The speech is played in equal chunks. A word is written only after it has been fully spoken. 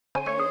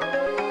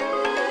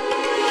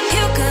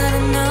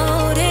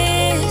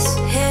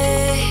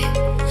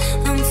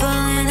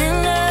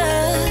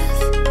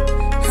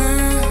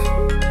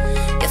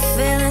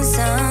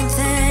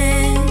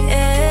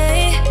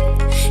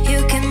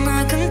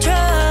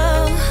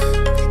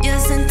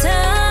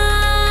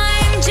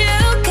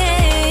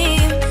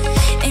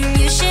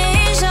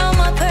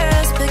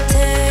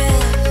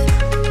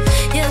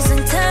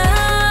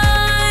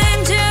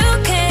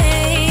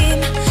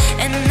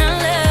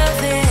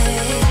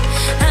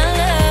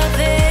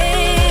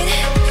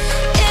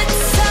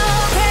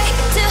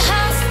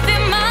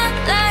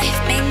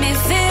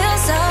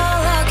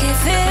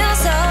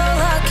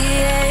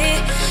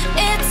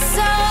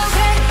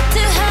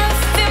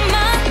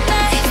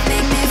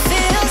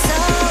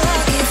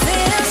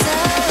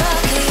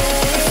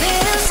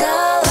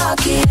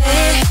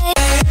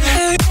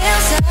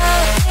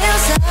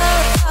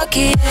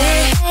lucky.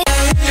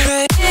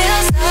 Feel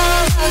so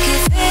lucky,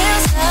 feel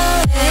so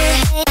lucky.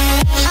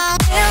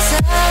 Feel so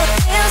lucky,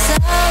 feel so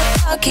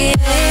lucky.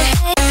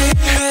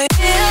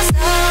 Feel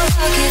so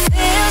lucky,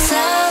 feel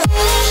so lucky.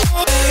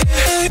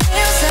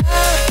 Feel so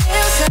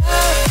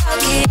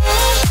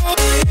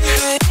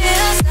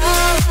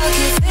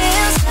lucky,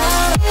 feel so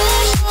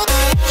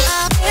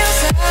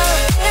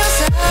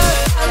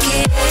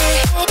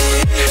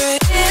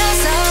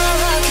lucky.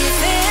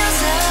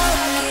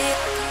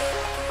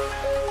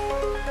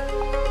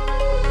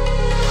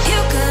 You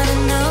gotta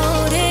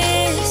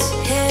notice,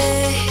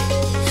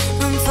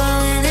 yeah, I'm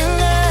falling in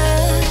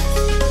love.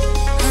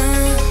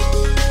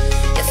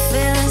 You're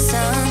feeling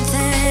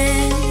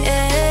something,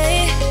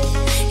 yeah,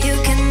 you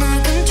cannot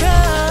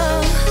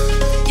control.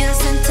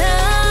 Just in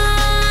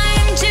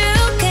time you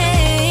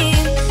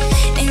came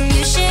and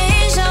you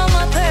changed all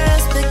my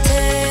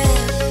perspective.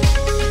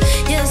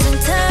 Just in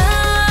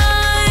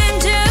time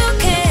you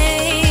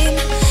came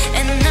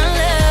and I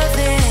love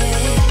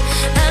it,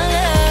 I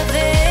love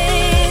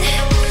it.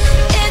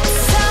 It's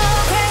so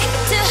great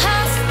to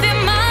have you in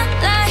my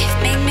life,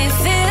 make me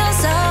feel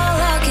so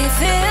lucky,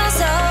 feel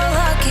so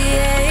lucky.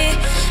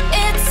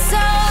 It's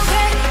so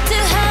great to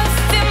have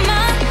you in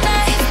my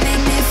life,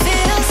 make me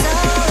feel so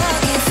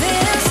lucky,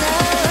 feel so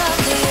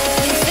lucky,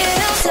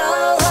 feel so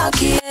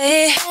lucky.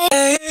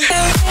 Feel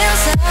so lucky. Feel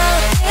so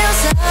lucky, feel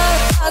so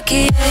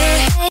lucky.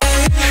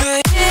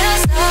 Feel so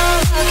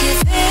lucky,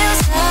 feel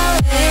so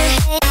lucky.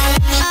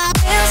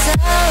 Feel so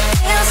lucky,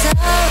 feel so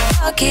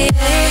lucky.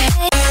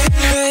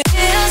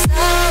 Feel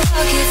so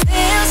lucky,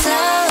 feel so lucky.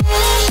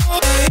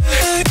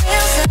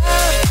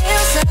 Feel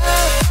so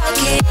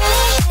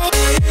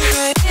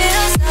lucky.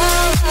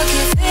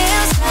 Feel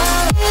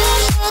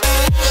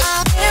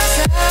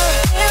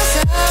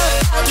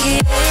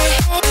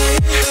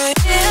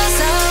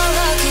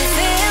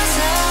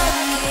so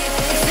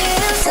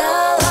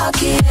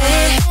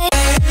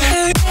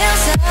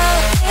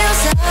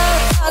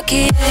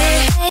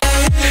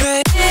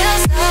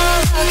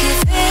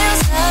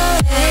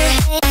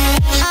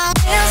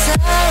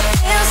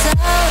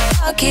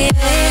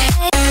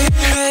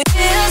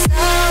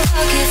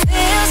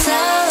feel so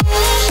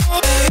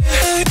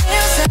lucky.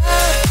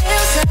 Feel so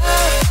lucky,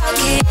 feel so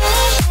lucky.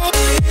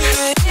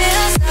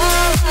 Feel so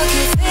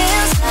lucky, feel so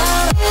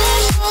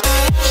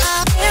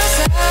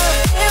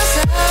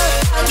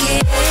lucky.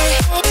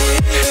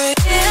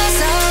 Feel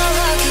so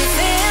lucky,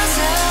 feel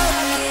so lucky.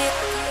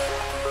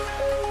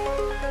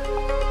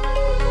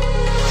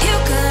 You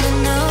gotta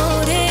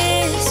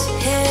notice,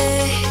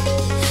 yeah,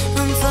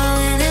 I'm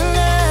falling in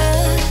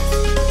love.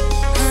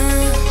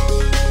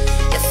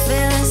 You're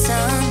feeling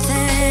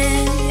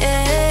something,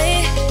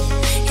 yeah,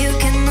 you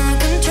cannot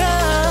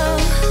control.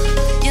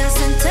 Just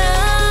in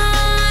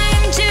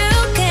time you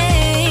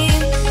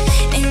came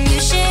and you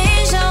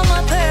changed all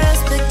my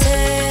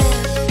perspective.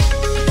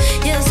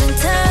 Just in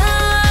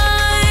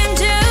time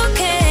you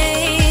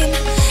came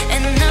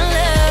and I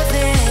love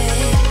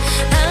it,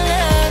 I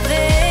love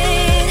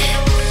it.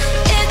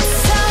 It's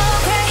so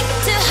great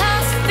to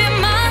have you in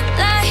my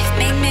life,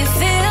 make me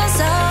feel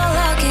so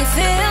lucky,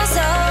 feel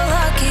so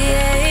lucky.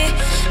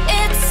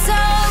 It's so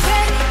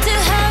great to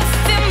have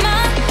you in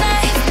my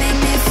life, make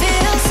me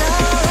feel so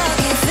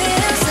lucky,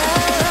 feel so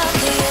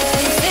lucky.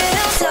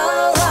 Feel so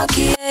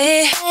lucky.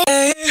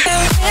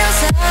 Feel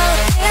so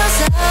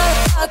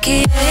lucky.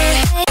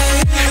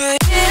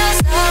 Feel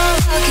so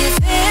lucky,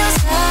 feel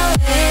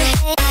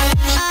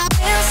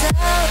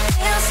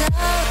so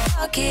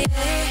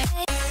lucky.